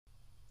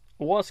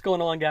What's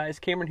going on, guys?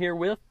 Cameron here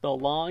with the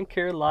Lawn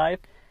Care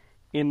Life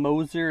in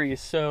Missouri.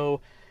 So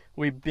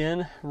we've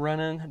been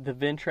running the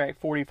Ventrac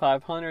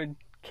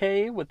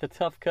 4500K with the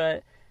Tough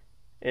Cut.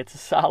 It's a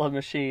solid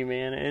machine,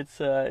 man.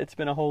 It's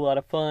been a whole lot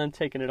of fun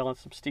taking it on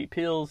some steep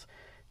hills,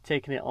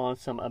 taking it on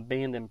some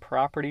abandoned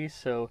properties.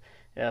 So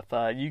if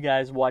you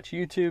guys watch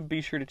YouTube, be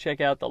sure to check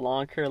out the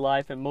Lawn Care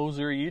Life in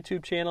Missouri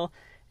YouTube channel,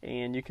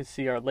 and you can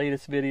see our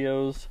latest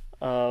videos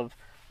of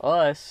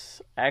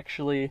us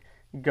actually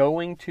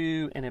going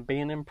to an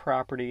abandoned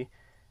property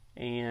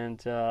and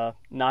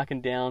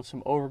knocking down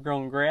some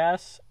overgrown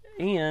grass,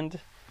 and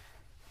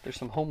there's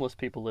some homeless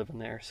people living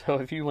there. So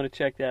if you want to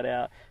check that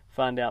out,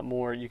 find out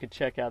more, you can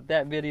check out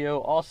that video.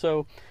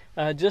 Also,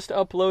 just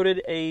uploaded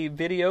a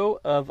video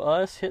of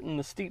us hitting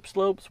the steep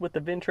slopes with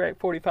the Ventrac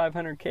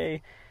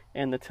 4500K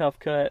and the Tough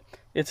Cut.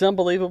 It's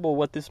unbelievable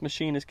what this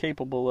machine is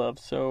capable of.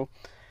 So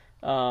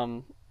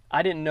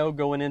I didn't know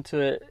going into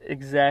it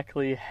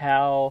exactly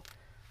how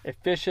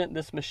efficient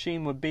this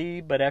machine would be,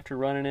 but after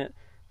running it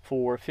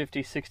for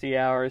 50-60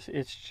 hours,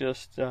 it's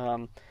just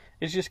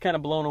kind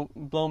of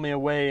blown me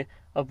away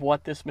of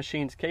what this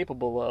machine's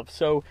capable of.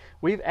 So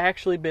we've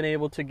actually been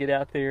able to get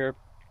out there.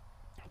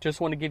 Just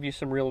want to give you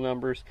some real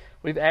numbers.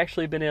 We've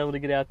actually been able to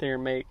get out there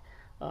and make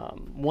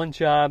one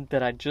job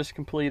that I just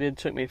completed.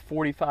 Took me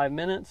 45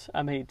 minutes.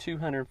 I made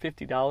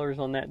 $250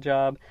 on that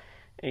job,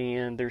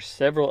 and there's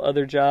several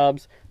other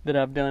jobs that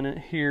I've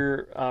done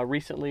here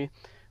recently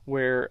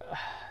where,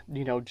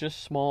 you know,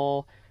 just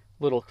small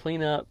little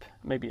cleanup,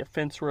 maybe a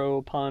fence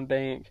row, pond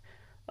bank,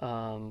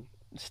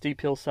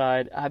 steep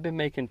hillside. I've been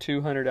making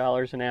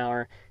 $200 an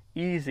hour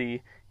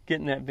easy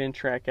getting that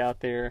Ventrac out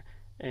there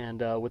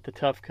and with the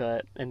Tough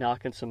Cut and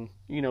knocking some,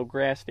 you know,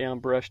 grass down,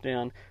 brush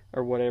down,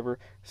 or whatever.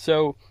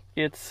 So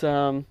it's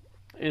something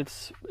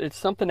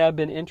I've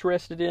been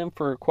interested in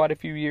for quite a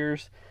few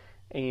years,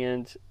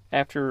 and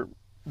after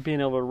being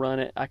able to run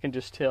it, I can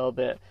just tell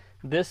that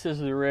this is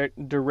the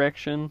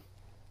direction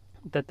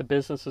that the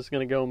business is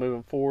going to go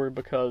moving forward,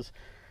 because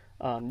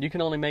you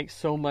can only make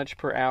so much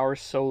per hour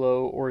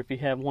solo, or if you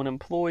have one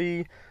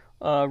employee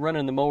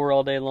running the mower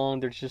all day long,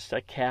 there's just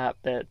a cap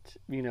that,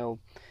 you know,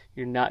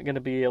 you're not going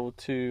to be able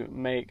to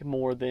make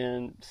more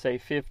than, say,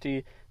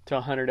 $50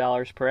 to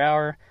 $100 per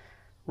hour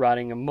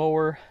riding a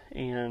mower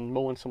and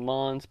mowing some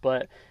lawns.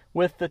 But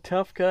with the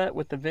Tough Cut,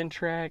 with the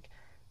Ventrac,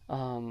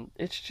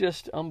 it's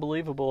just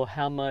unbelievable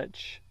how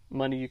much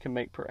money you can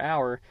make per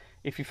hour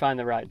if you find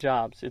the right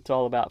jobs. It's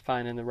all about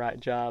finding the right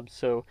jobs.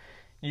 So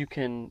you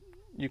can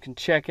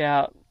check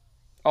out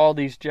all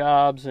these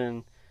jobs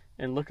and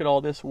look at all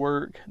this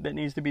work that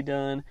needs to be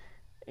done.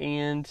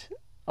 And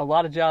a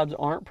lot of jobs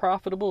aren't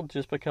profitable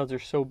just because they're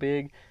so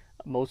big.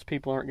 Most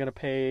people aren't going to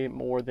pay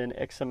more than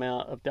X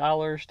amount of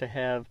dollars to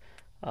have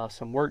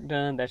some work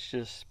done. That's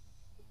just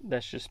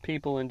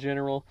people in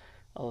general.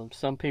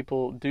 Some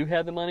people do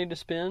have the money to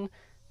spend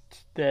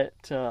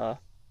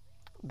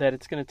that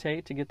it's going to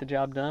take to get the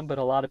job done, but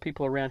a lot of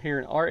people around here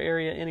in our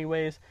area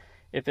anyways,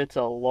 if it's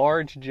a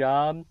large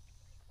job,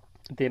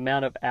 the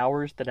amount of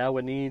hours that I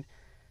would need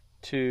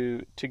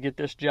to get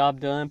this job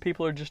done,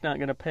 people are just not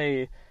going to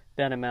pay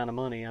that amount of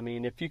money. I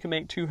mean, if you can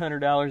make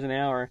 $200 an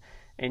hour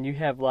and you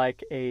have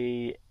like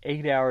a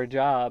 8-hour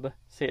job,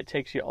 say it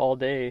takes you all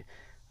day,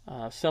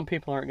 some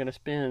people aren't going to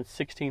spend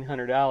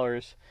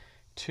 $1,600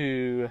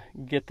 to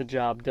get the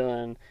job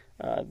done.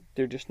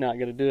 They're just not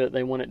going to do it.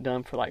 They want it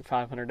done for like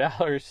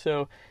 $500.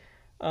 So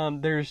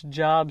there's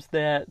jobs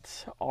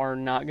that are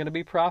not going to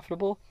be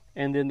profitable,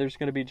 and then there's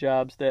going to be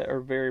jobs that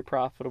are very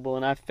profitable.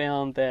 And I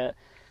found that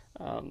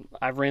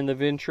I've ran the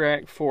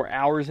Ventrac for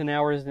hours and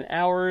hours and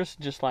hours,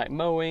 just like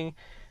mowing,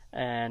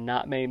 and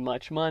not made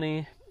much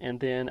money. And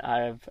then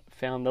I've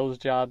found those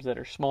jobs that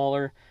are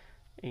smaller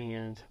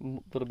and a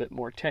little bit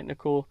more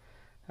technical,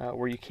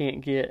 where you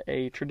can't get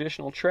a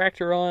traditional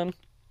tractor on.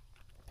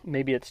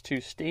 Maybe it's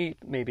too steep,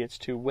 maybe it's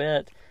too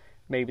wet,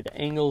 maybe the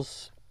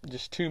angle's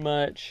just too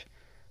much,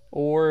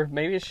 or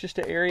maybe it's just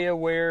an area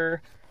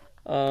where,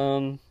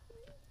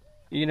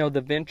 you know,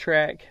 the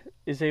Ventrac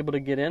is able to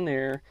get in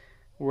there,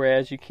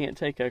 whereas you can't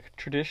take a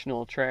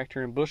traditional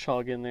tractor and bush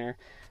hog in there.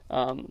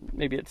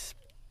 Maybe it's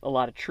a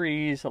lot of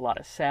trees, a lot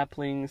of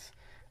saplings,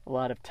 a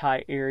lot of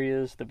tight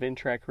areas. The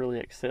Ventrac really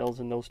excels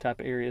in those type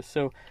of areas.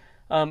 So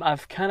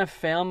I've kind of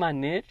found my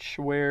niche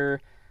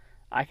where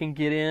I can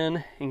get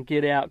in and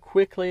get out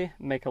quickly,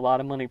 make a lot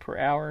of money per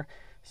hour.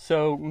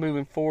 So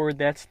moving forward,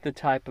 that's the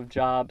type of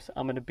jobs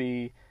I'm going to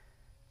be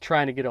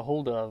trying to get a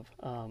hold of.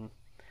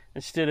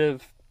 Instead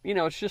of, you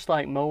know, it's just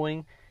like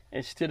mowing.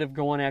 Instead of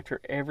going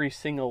after every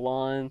single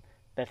lawn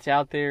that's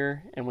out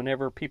there, and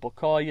whenever people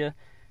call you,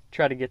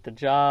 try to get the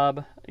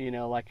job, you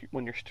know, like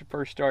when you're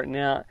first starting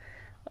out.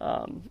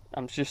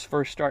 I'm just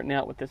first starting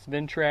out with this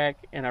Ventrac,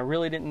 and I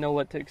really didn't know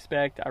what to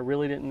expect. I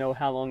really didn't know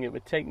how long it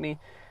would take me.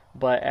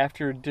 But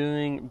after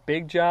doing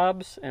big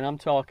jobs, and I'm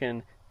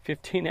talking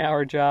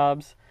 15-hour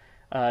jobs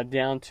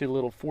down to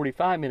little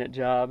 45-minute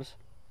jobs,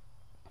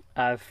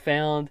 I've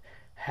found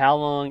how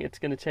long it's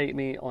going to take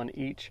me on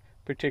each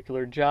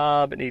particular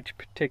job and each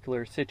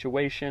particular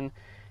situation,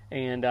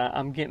 and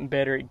I'm getting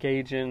better at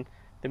gauging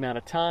the amount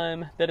of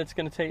time that it's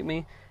going to take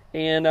me,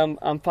 and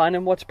I'm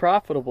finding what's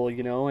profitable.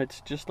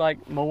 It's just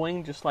like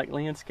mowing, just like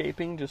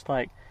landscaping, just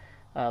like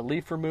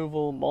leaf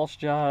removal, mulch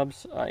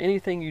jobs,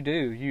 anything you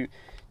do.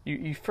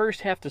 You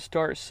first have to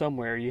start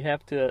somewhere. You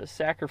have to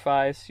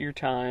sacrifice your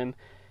time.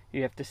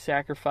 You have to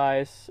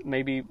sacrifice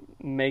maybe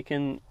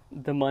making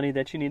the money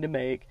that you need to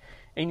make,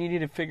 and you need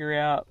to figure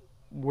out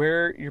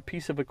where your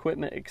piece of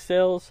equipment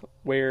excels,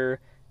 where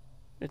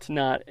it's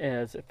not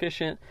as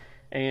efficient,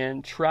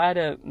 and try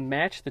to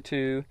match the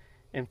two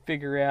and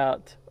figure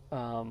out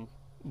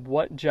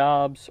what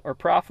jobs are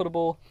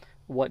profitable,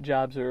 what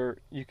jobs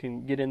you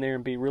can get in there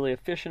and be really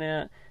efficient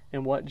at,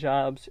 and what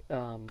jobs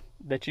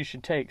that you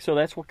should take. So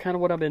that's kind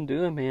of what I've been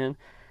doing, man.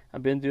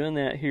 I've been doing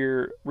that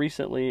here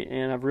recently,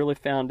 and I've really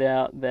found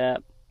out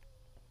that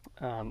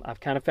I've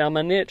kind of found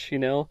my niche,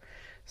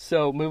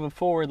 So moving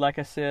forward, like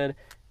I said,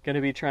 going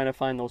to be trying to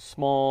find those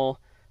small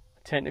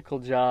technical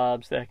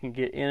jobs that I can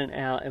get in and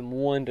out in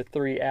 1 to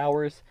 3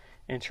 hours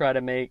and try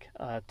to make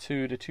 $200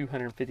 to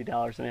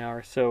 $250 an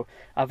hour. So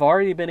I've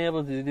already been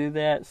able to do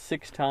that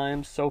 6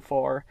 times so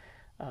far,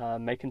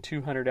 making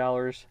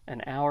 $200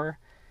 an hour.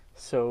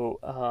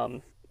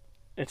 So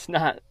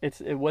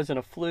it wasn't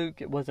a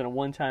fluke. It wasn't a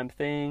one-time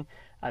thing.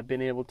 I've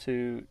been able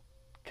to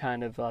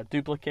kind of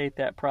duplicate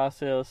that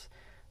process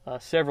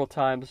several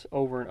times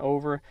over and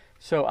over.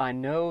 So I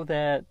know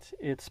that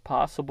it's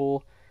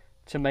possible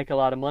to make a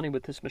lot of money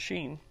with this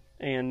machine.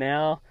 And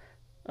now,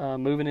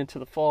 moving into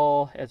the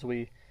fall, as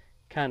we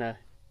kind of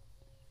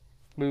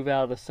move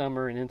out of the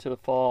summer and into the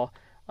fall,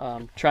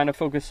 trying to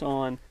focus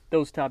on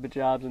those type of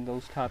jobs and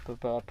those type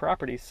of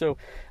properties. So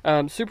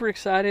super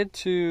excited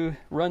to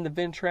run the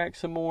Ventrac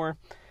some more,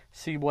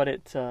 see what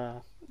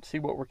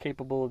we're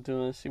capable of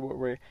doing, see what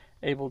we're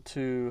able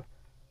to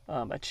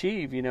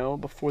achieve,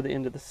 before the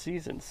end of the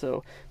season.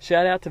 So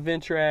shout out to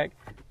Ventrac,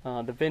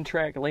 the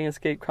Ventrac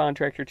Landscape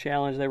Contractor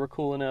Challenge. They were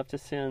cool enough to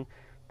send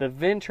the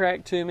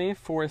Ventrac to me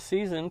for a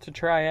season to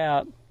try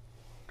out,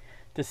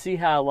 to see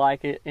how I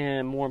like it,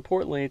 and more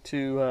importantly,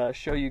 to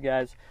show you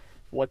guys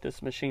what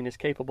this machine is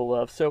capable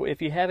of. So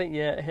if you haven't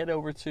yet, head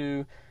over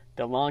to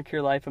the Lawn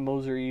Care Life of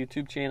Moser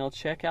YouTube channel.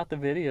 Check out the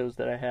videos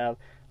that I have.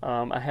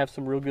 I have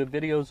some real good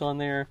videos on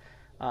there.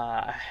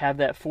 I have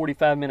that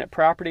 45-minute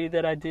property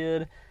that I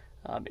did.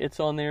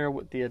 It's on there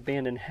with the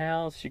abandoned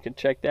house. You can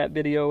check that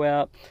video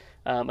out.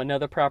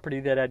 Another property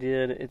that I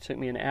did, it took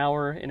me an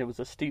hour, and it was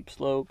a steep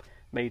slope.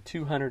 Made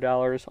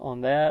 $200 on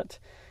that.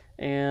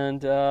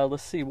 And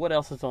let's see, what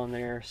else is on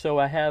there? So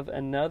I have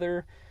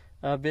another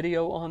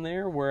video on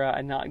there where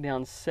I knocked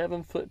down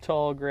 7-foot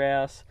tall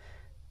grass,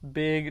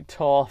 big,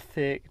 tall,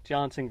 thick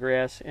Johnson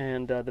grass,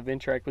 and the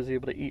Ventrac was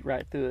able to eat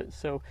right through it.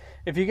 So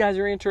if you guys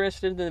are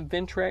interested in the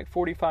Ventrac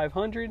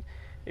 4500,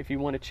 if you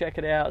want to check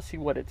it out, see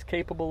what it's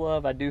capable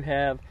of, I do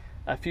have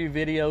a few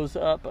videos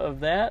up of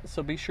that,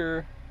 so be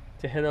sure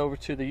to head over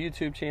to the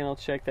YouTube channel,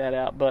 check that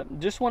out. But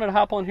just wanted to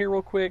hop on here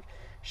real quick,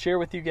 share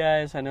with you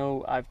guys. I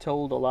know I've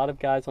told a lot of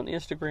guys on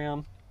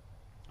Instagram,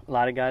 a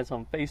lot of guys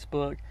on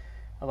Facebook,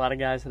 a lot of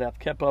guys that I've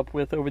kept up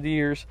with over the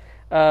years.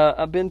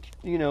 I've been,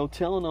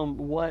 telling them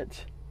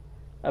what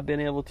I've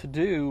been able to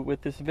do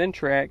with this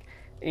Ventrac,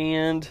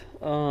 and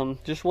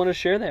just want to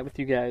share that with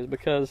you guys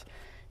because,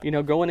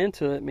 going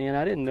into it, man,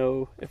 I didn't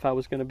know if I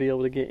was going to be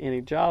able to get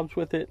any jobs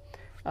with it.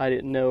 I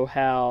didn't know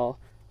how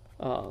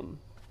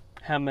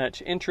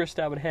much interest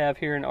I would have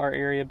here in our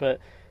area, but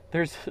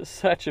there's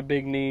such a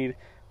big need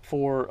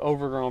for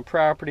overgrown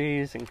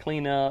properties and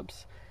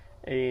cleanups,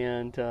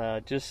 and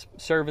just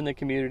serving the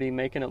community,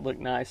 making it look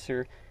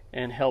nicer,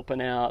 and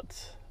helping out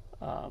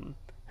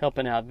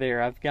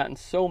there. I've gotten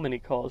so many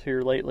calls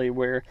here lately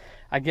where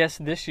I guess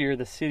this year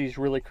the city's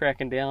really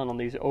cracking down on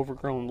these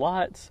overgrown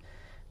lots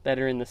that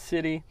are in the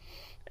city,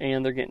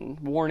 and they're getting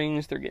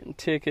warnings, they're getting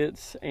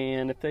tickets,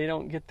 and if they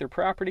don't get their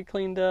property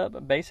cleaned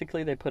up,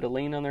 basically they put a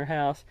lien on their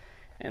house,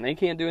 and they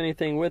can't do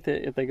anything with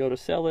it if they go to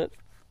sell it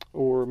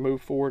or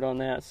move forward on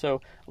that.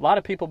 So a lot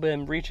of people have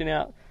been reaching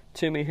out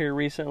to me here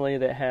recently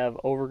that have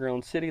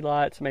overgrown city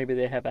lots. Maybe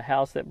they have a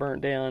house that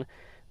burnt down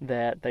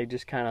that they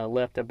just kind of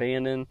left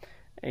abandoned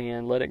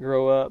and let it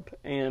grow up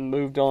and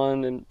moved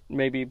on and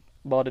maybe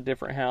bought a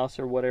different house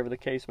or whatever the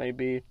case may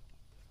be.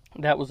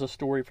 That was a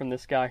story from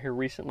this guy here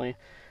recently.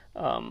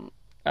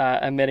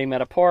 I met him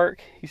at a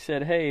park. He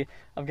said, hey,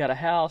 I've got a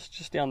house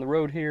just down the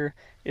road here.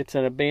 It's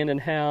an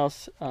abandoned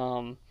house.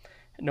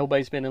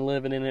 Nobody's been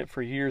living in it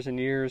for years and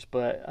years,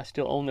 but I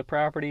still own the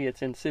property.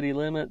 It's in city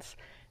limits,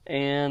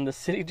 and the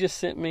city just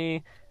sent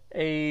me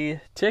a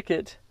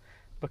ticket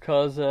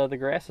because the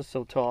grass is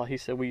so tall. He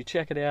said, will you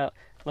check it out?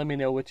 Let me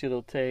know what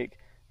it'll take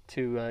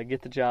to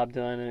get the job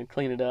done and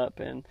clean it up,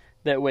 and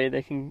that way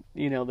they can,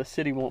 the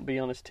city won't be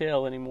on his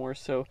tail anymore.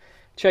 So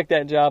check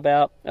that job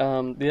out.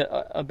 The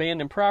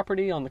abandoned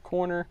property on the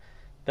corner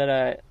that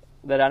I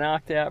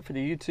knocked out for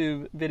the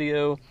YouTube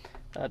video.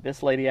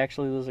 This lady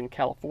actually lives in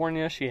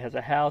California. She has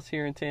a house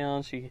here in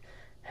town. She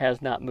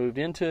has not moved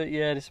into it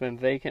yet. It's been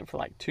vacant for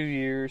like 2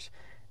 years,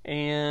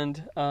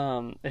 and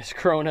it's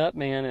grown up,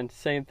 man. And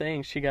same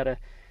thing. She got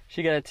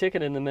she got a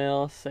ticket in the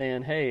mail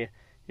saying, hey,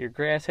 your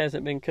grass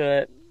hasn't been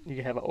cut,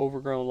 you have an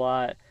overgrown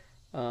lot,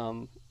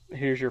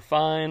 here's your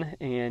fine,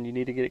 and you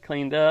need to get it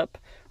cleaned up,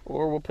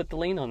 or we'll put the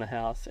lien on the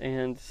house.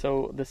 And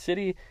so the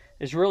city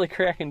is really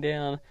cracking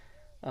down.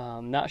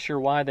 Not sure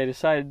why they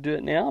decided to do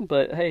it now,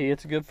 but hey,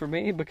 it's good for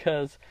me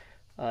because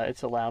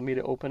it's allowed me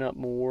to open up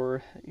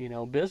more,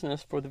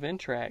 business for the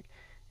Ventrac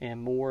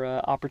and more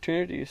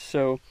opportunities.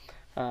 So,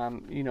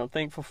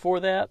 thankful for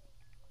that,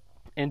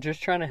 and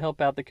just trying to help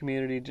out the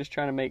community, just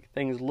trying to make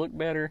things look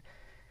better,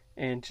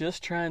 and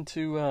just trying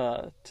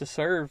to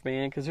serve,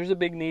 man, because there's a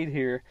big need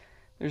here.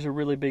 There's a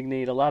really big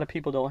need. A lot of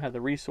people don't have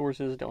the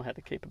resources, don't have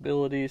the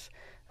capabilities,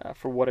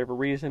 for whatever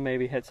reason.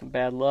 Maybe had some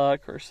bad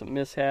luck or some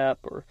mishap,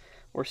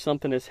 or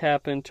something has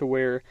happened to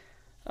where,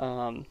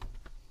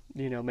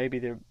 maybe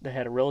they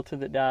had a relative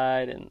that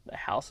died and the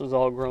house is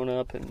all grown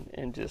up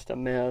and just a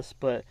mess.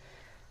 But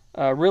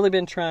really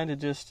been trying to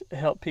just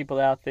help people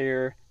out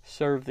there,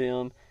 serve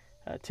them,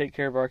 take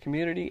care of our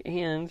community,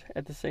 and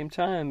at the same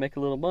time make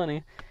a little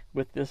money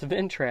with this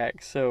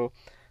Ventrac. So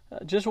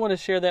just want to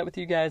share that with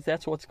you guys.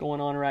 That's what's going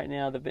on right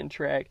now. The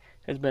Ventrac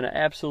has been an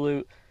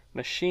absolute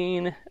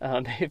machine.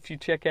 If you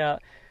check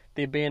out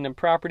the abandoned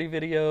property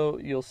video,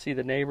 you'll see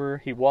the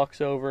neighbor. He walks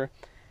over,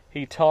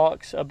 he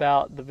talks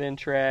about the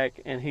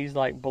Ventrac, and he's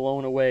like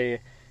blown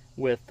away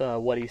with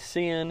what he's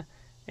seeing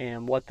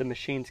and what the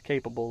machine's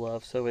capable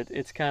of. So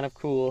it's kind of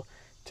cool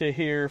to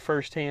hear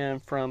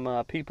firsthand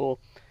from people,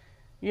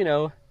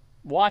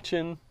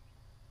 watching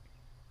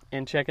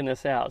and checking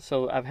this out.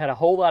 So I've had a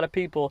whole lot of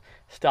people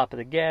stop at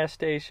the gas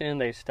station.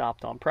 They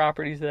stopped on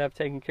properties that I've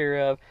taken care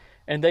of,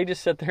 and they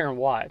just sit there and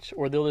watch,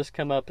 or they'll just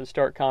come up and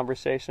start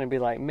conversation and be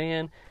like,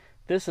 man,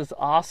 this is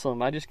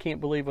awesome. I just can't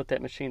believe what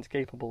that machine's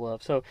capable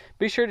of. So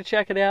be sure to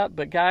check it out.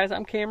 But guys,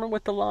 I'm Cameron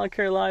with the Lawn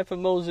Care Life of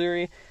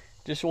Missouri.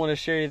 Just want to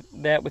share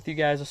that with you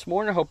guys this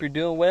morning. I hope you're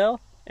doing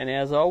well. And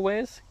as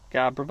always,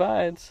 God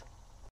provides.